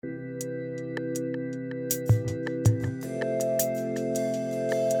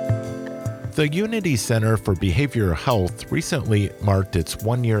The Unity Center for Behavioral Health recently marked its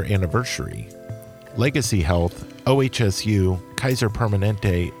one-year anniversary. Legacy Health, OHSU, Kaiser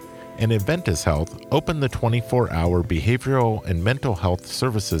Permanente, and Adventist Health opened the 24-hour Behavioral and Mental Health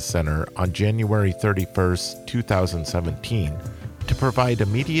Services Center on January 31st, 2017, to provide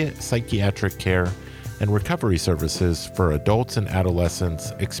immediate psychiatric care and recovery services for adults and adolescents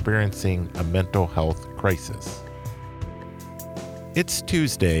experiencing a mental health crisis. It's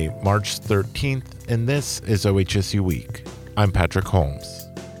Tuesday, March 13th, and this is OHSU Week. I'm Patrick Holmes.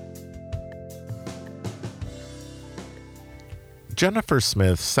 Jennifer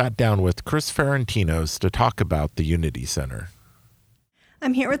Smith sat down with Chris Ferentinos to talk about the Unity Center.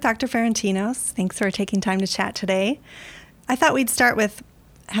 I'm here with Dr. Ferentinos. Thanks for taking time to chat today. I thought we'd start with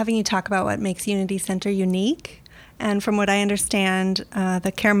having you talk about what makes Unity Center unique. And from what I understand,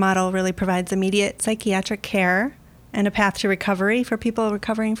 the care model really provides immediate psychiatric care and a path to recovery for people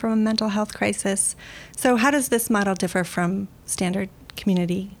recovering from a mental health crisis. So how does this model differ from standard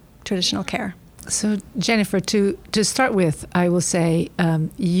community traditional care? So, Jennifer, to start with, I will say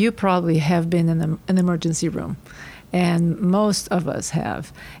you probably have been in an emergency room, and most of us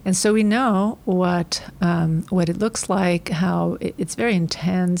have. And so we know what it looks like, how it's very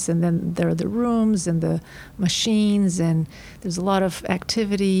intense, and then there are the rooms and the machines, and there's a lot of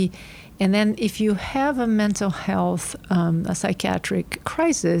activity. And then if you have a mental health, a psychiatric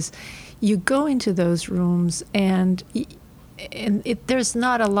crisis, you go into those rooms and there's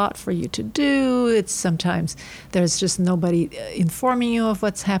not a lot for you to do. It's sometimes there's just nobody informing you of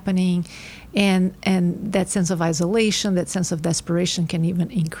what's happening. And that sense of isolation, that sense of desperation can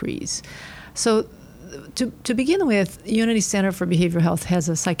even increase. So to begin with, Unity Center for Behavioral Health has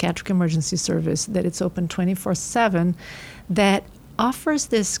a psychiatric emergency service that it's open 24/7 that offers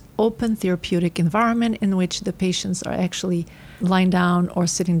this open therapeutic environment in which the patients are actually lying down or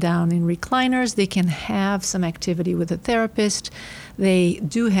sitting down in recliners. They can have some activity with a therapist. They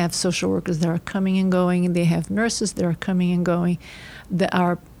do have social workers that are coming and going, and they have nurses that are coming and going.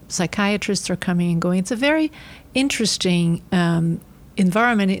 Our psychiatrists are coming and going. It's a very interesting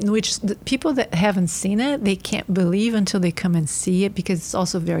environment in which the people that haven't seen it, they can't believe until they come and see it, because it's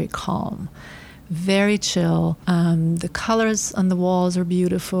also very calm. Very chill. The colors on the walls are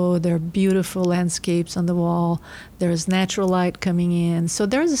beautiful. There are beautiful landscapes on the wall. There's natural light coming in. So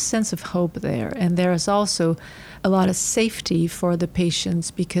there's a sense of hope there. And there's also a lot of safety for the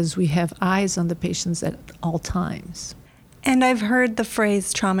patients because we have eyes on the patients at all times. And I've heard the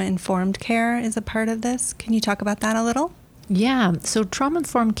phrase trauma-informed care is a part of this. Can you talk about that a little? Yeah. So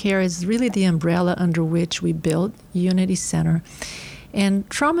trauma-informed care is really the umbrella under which we built Unity Center. And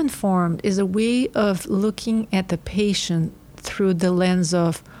trauma-informed is a way of looking at the patient through the lens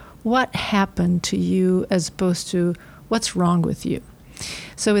of what happened to you as opposed to what's wrong with you.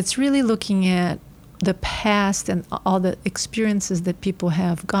 So it's really looking at the past and all the experiences that people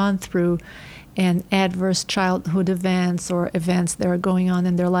have gone through and adverse childhood events or events that are going on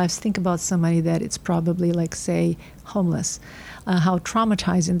in their lives. Think about somebody that it's probably like, say, homeless. How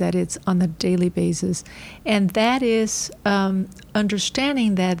traumatizing that it's on a daily basis. And that is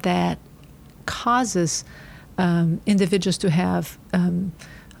understanding that causes individuals to have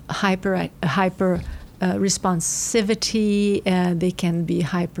hyper responsivity, they can be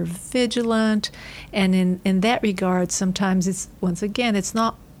hyper vigilant. And in that regard, sometimes it's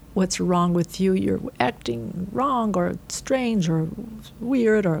not what's wrong with you, you're acting wrong or strange or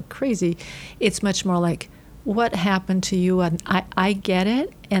weird or crazy. It's much more like, what happened to you? And I get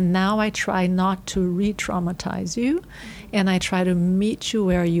it, and now I try not to re-traumatize you, and I try to meet you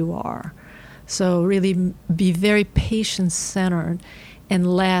where you are. So really be very patient-centered and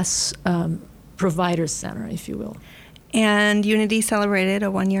less provider-centered, if you will. And Unity celebrated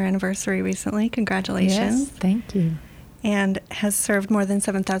a one-year anniversary recently. Congratulations. Yes, thank you. And has served more than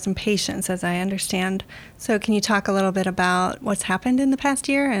 7,000 patients, as I understand. So can you talk a little bit about what's happened in the past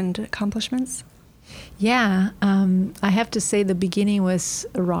year and accomplishments? Yeah, I have to say the beginning was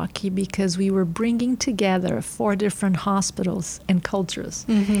rocky because we were bringing together 4 different hospitals and cultures.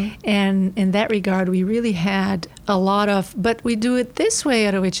 Mm-hmm. And in that regard, we really had a lot of, but we do it this way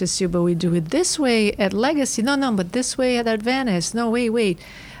at OHSU, but we do it this way at Legacy. No, but this way at Adventist. No, wait.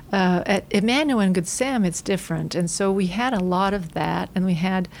 At Emmanuel and Good Sam, it's different. And so we had a lot of that, and we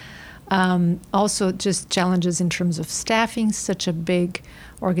had also just challenges in terms of staffing, such a big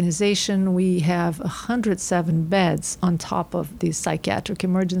organization. We have 107 beds on top of the psychiatric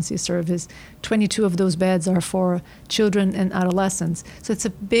emergency service. 22 of those beds are for children and adolescents. So it's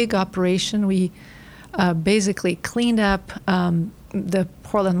a big operation. We basically cleaned up the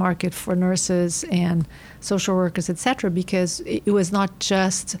Portland market for nurses and social workers, etc., because it was not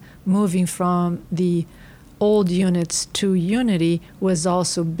just moving from the old units to Unity, was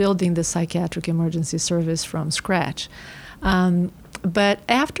also building the psychiatric emergency service from scratch. But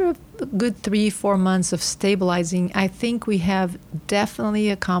after a good 3-4 months of stabilizing, I think we have definitely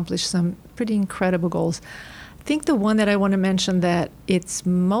accomplished some pretty incredible goals. I think the one that I want to mention that it's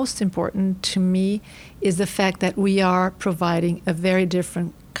most important to me is the fact that we are providing a very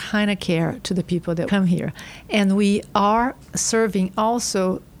different kind of care to the people that come here. And we are serving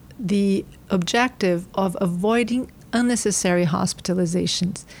also the objective of avoiding unnecessary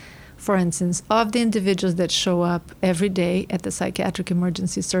hospitalizations. For instance, of the individuals that show up every day at the psychiatric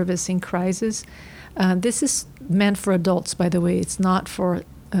emergency service in crisis, this is meant for adults, by the way. It's not for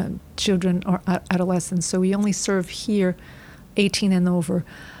children or adolescents. So we only serve here 18 and over.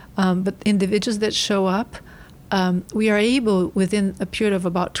 But individuals that show up, we are able, within a period of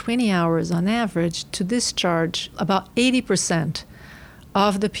about 20 hours on average, to discharge about 80%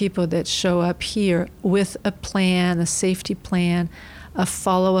 of the people that show up here with a plan, a safety plan, a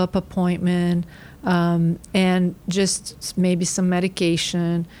follow-up appointment, and just maybe some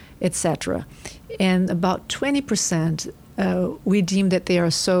medication, etc. And about 20%, we deem that they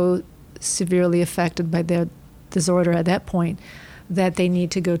are so severely affected by their disorder at that point that they need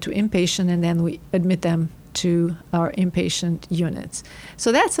to go to inpatient, and then we admit them to our inpatient units.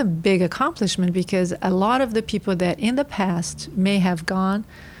 So that's a big accomplishment, because a lot of the people that in the past may have gone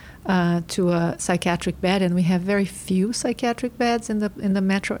to a psychiatric bed, and we have very few psychiatric beds in the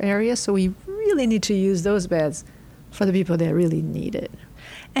metro area, so we really need to use those beds for the people that really need it.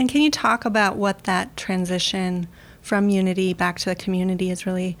 And can you talk about what that transition from Unity back to the community is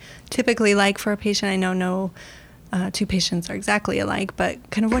really typically like for a patient? I know no two patients are exactly alike,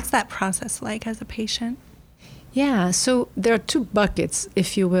 but kind of what's that process like as a patient? Yeah, so there are two buckets,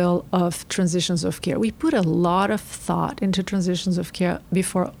 if you will, of transitions of care. We put a lot of thought into transitions of care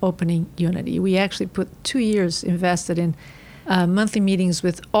before opening Unity. We actually put 2 years invested in monthly meetings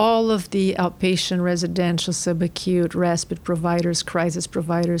with all of the outpatient, residential, subacute, respite providers, crisis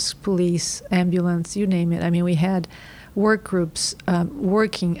providers, police, ambulance, you name it. I mean, we had work groups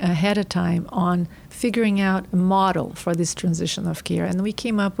working ahead of time on figuring out a model for this transition of care. And we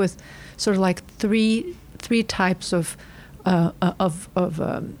came up with sort of like three types of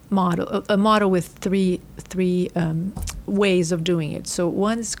model, a model with three ways of doing it. So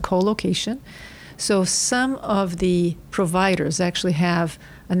one is co-location. So some of the providers actually have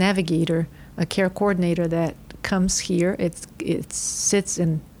a navigator, a care coordinator that comes here. It sits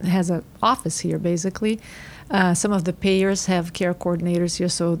and has an office here, basically. Some of the payers have care coordinators here,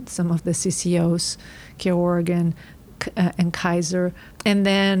 so some of the CCOs, Care Oregon and Kaiser. And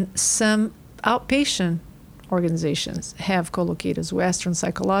then some outpatient organizations have co-locators. Western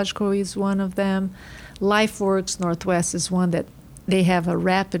Psychological is one of them. LifeWorks Northwest is one that they have a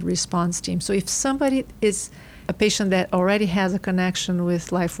rapid response team. So if somebody is a patient that already has a connection with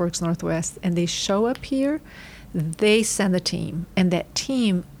LifeWorks Northwest and they show up here, they send a team, and that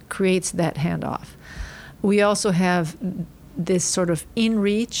team creates that handoff. We also have this sort of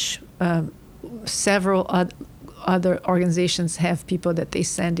in-reach. Several other organizations have people that they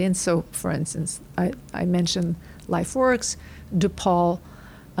send in. So, for instance, I mentioned LifeWorks. DePaul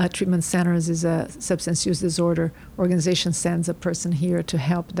Treatment Centers is a substance use disorder organization, sends a person here to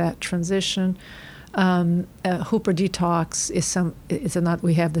help that transition. Hooper Detox is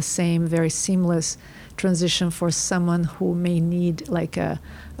we have the same very seamless transition for someone who may need like a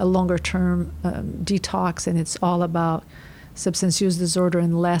longer term detox, and it's all about substance use disorder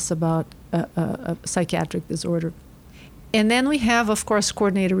and less about a psychiatric disorder. And then we have, of course,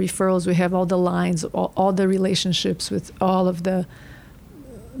 coordinated referrals. We have all the lines, all the relationships with all of the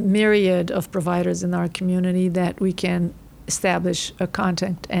myriad of providers in our community that we can establish a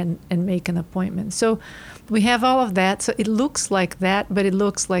contact and make an appointment. So we have all of that. So it looks like that, but it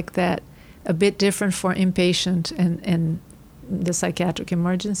looks like that a bit different for inpatient and the psychiatric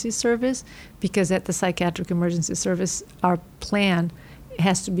emergency service, because at the psychiatric emergency service, our plan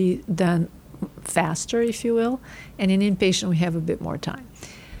has to be done faster, if you will, and in inpatient we have a bit more time.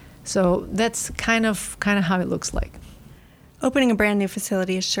 So that's kind of how it looks like. Opening a brand new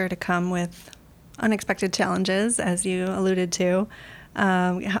facility is sure to come with unexpected challenges, as you alluded to.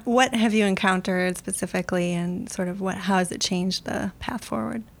 What have you encountered specifically, and sort of how has it changed the path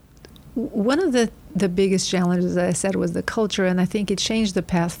forward? One of the biggest challenges, as I said, was the culture, and I think it changed the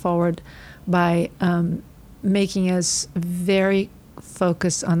path forward by making us very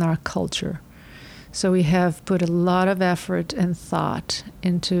focused on our culture. So we have put a lot of effort and thought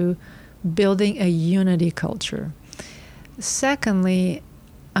into building a unity culture. Secondly,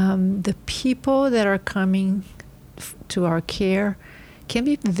 the people that are coming to our care can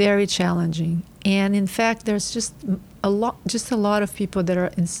be very challenging. And in fact, there's just a lot of people that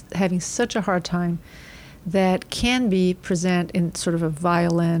are having such a hard time that can be present in sort of a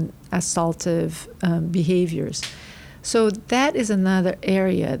violent, assaultive behaviors. So that is another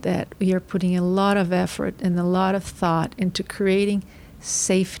area that we are putting a lot of effort and a lot of thought into creating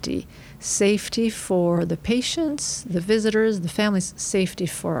safety. Safety for the patients, the visitors, the families, safety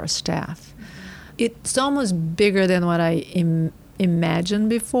for our staff. It's almost bigger than what I imagined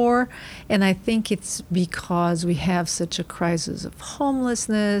before, and I think it's because we have such a crisis of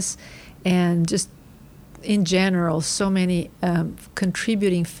homelessness and just in general so many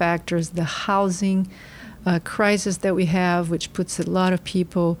contributing factors, the housing crisis that we have, which puts a lot of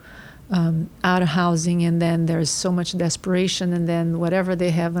people out of housing, and then there's so much desperation, and then whatever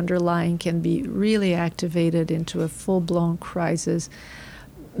they have underlying can be really activated into a full-blown crisis.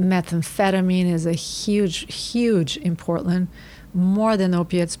 Methamphetamine is a huge in Portland, more than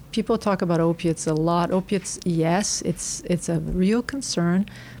opiates. People talk about opiates a lot. Opiates, yes, it's a real concern,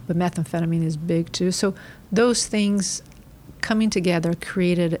 but methamphetamine is big too. So those things coming together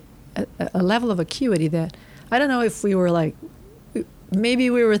created a level of acuity that I don't know if we were like, maybe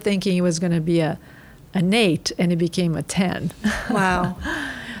we were thinking it was going to be an 8 and it became a 10. Wow.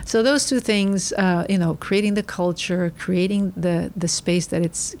 So those two things, creating the culture, creating the space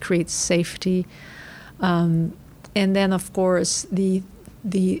that creates safety. And then, of course, the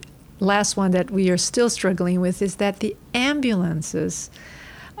last one that we are still struggling with is that the ambulances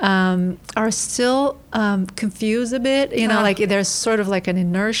are still confused a bit. Like there's sort of like an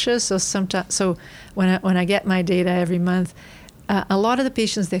inertia. So sometimes, when I get my data every month, a lot of the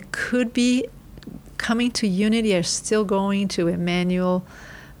patients that could be coming to Unity are still going to Emmanuel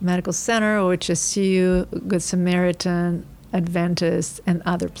Medical Center, OHSU, Good Samaritan, Adventist, and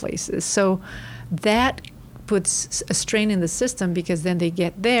other places. So that puts a strain in the system because then they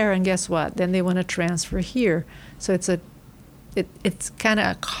get there, and guess what? Then they want to transfer here. So it's kind of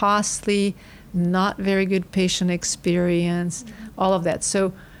a costly, not very good patient experience, all of that.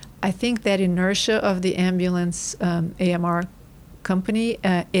 So I think that inertia of the ambulance AMR company,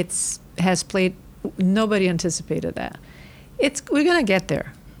 has played. Nobody anticipated that. We're going to get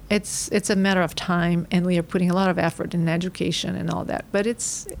there. It's a matter of time, and we are putting a lot of effort in education and all that. But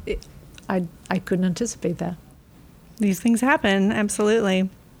I couldn't anticipate that. These things happen, absolutely.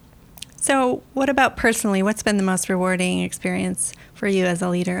 So what about personally? What's been the most rewarding experience for you as a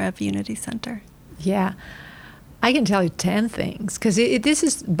leader of Unity Center? Yeah, I can tell you 10 things, because this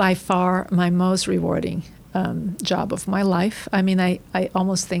is by far my most rewarding job of my life. I mean, I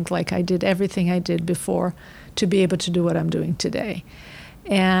almost think like I did everything I did before to be able to do what I'm doing today.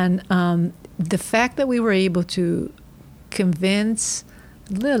 And the fact that we were able to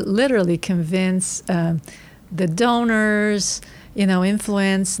literally convince the donors,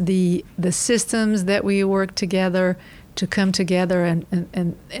 influence the systems that we work together to come together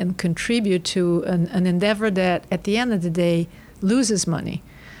and contribute to an endeavor that at the end of the day loses money,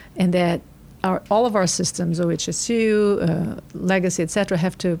 and that all of our systems, OHSU, Legacy, et cetera,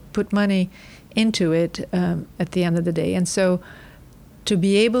 have to put money into it at the end of the day. And so to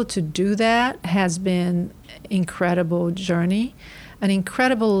be able to do that has been an incredible journey, an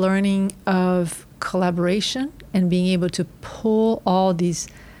incredible learning of collaboration and being able to pull all these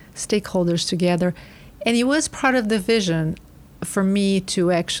stakeholders together. And it was part of the vision for me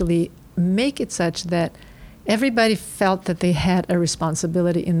to actually make it such that everybody felt that they had a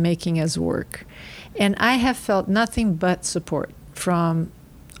responsibility in making us work. And I have felt nothing but support from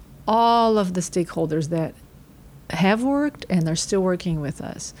all of the stakeholders that have worked and are still working with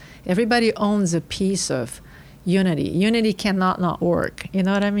us. Everybody owns a piece of Unity. Unity cannot not work, you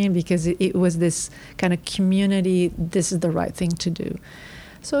know what I mean? Because it was this kind of community, this is the right thing to do.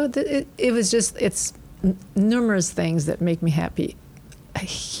 So it's numerous things that make me happy. A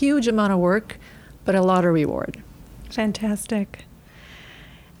huge amount of work, but a lot of reward. Fantastic.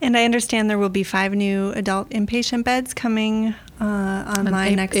 And I understand there will be 5 new adult inpatient beds coming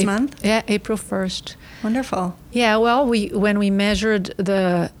online next month. Yeah, April 1st. Wonderful. Yeah, well, when we measured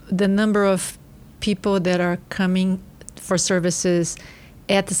the number of people that are coming for services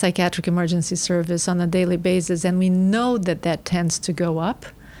at the psychiatric emergency service on a daily basis, and we know that tends to go up.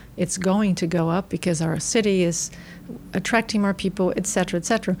 It's going to go up because our city is attracting more people, et cetera, et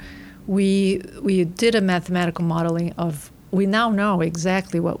cetera. We did a mathematical modeling of, we now know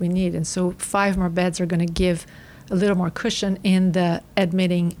exactly what we need, and so 5 more beds are going to give a little more cushion in the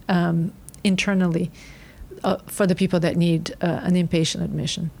admitting internally for the people that need an inpatient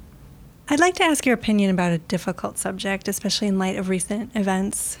admission. I'd like to ask your opinion about a difficult subject, especially in light of recent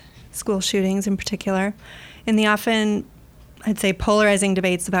events, school shootings in particular. In the often, I'd say, polarizing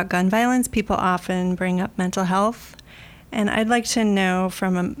debates about gun violence, people often bring up mental health. And I'd like to know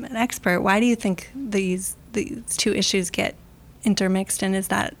from an expert, why do you think these two issues get intermixed, and is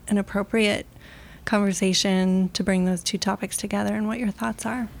that an appropriate conversation to bring those two topics together, and what your thoughts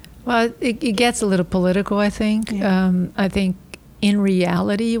are? Well, it gets a little political, I think. Yeah. I think in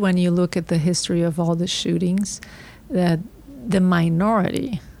reality, when you look at the history of all the shootings, that the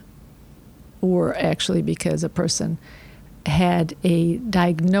minority were actually because a person had a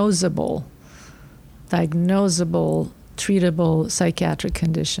diagnosable, treatable psychiatric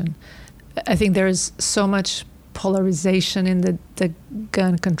condition. I think there is so much polarization in the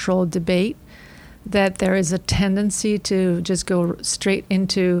gun control debate that there is a tendency to just go straight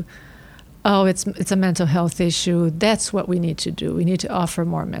into, oh, it's a mental health issue. That's what we need to do. We need to offer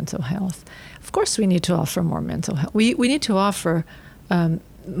more mental health. Of course we need to offer more mental health. We need to offer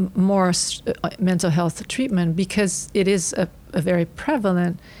more mental health treatment because it is a very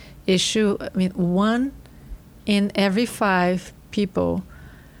prevalent issue. I mean, 1 in every 5 people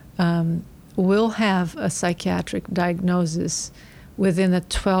will have a psychiatric diagnosis within a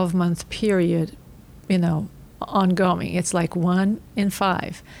 12-month period, ongoing. It's like 1 in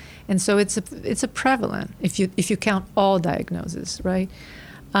 5. And so it's a prevalent if you count all diagnoses, right?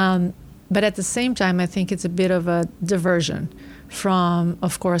 But at the same time, I think it's a bit of a diversion from,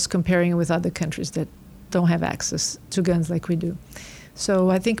 of course, comparing it with other countries that don't have access to guns like we do. So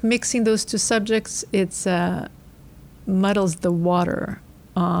I think mixing those two subjects, it's muddles the water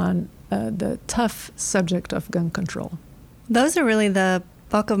on the tough subject of gun control. Those are really the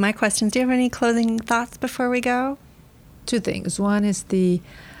bulk of my questions. Do you have any closing thoughts before we go? 2 things. One is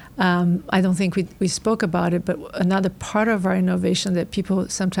I don't think we spoke about it, but another part of our innovation that people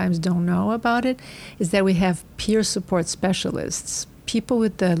sometimes don't know about it is that we have peer support specialists, people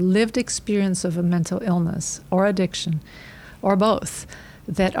with the lived experience of a mental illness or addiction or both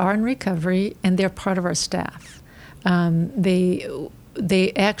that are in recovery, and they're part of our staff.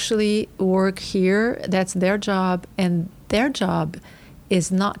 They actually work here. That's their job, and their job is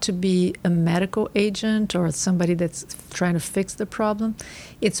not to be a medical agent or somebody that's trying to fix the problem.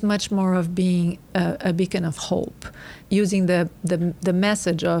 It's much more of being a beacon of hope, using the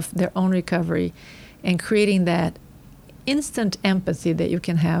message of their own recovery and creating that instant empathy that you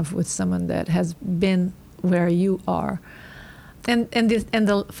can have with someone that has been where you are. And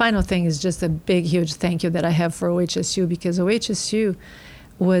the final thing is just a big, huge thank you that I have for OHSU, because OHSU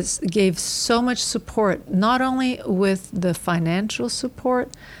gave so much support, not only with the financial support,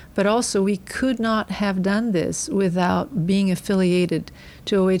 but also we could not have done this without being affiliated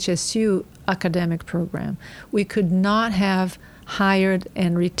to OHSU academic program. We could not have hired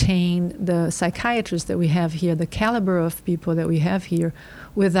and retained the psychiatrists that we have here, the caliber of people that we have here,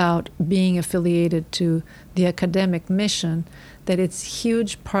 without being affiliated to the academic mission, that it's a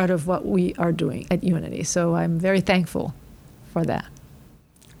huge part of what we are doing at Unity. So I'm very thankful for that.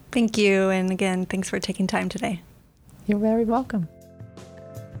 Thank you. And again, thanks for taking time today. You're very welcome.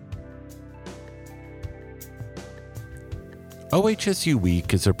 OHSU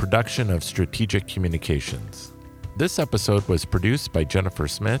Week is a production of Strategic Communications. This episode was produced by Jennifer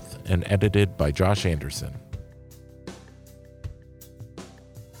Smith and edited by Josh Anderson.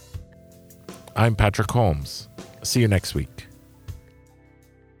 I'm Patrick Holmes. See you next week.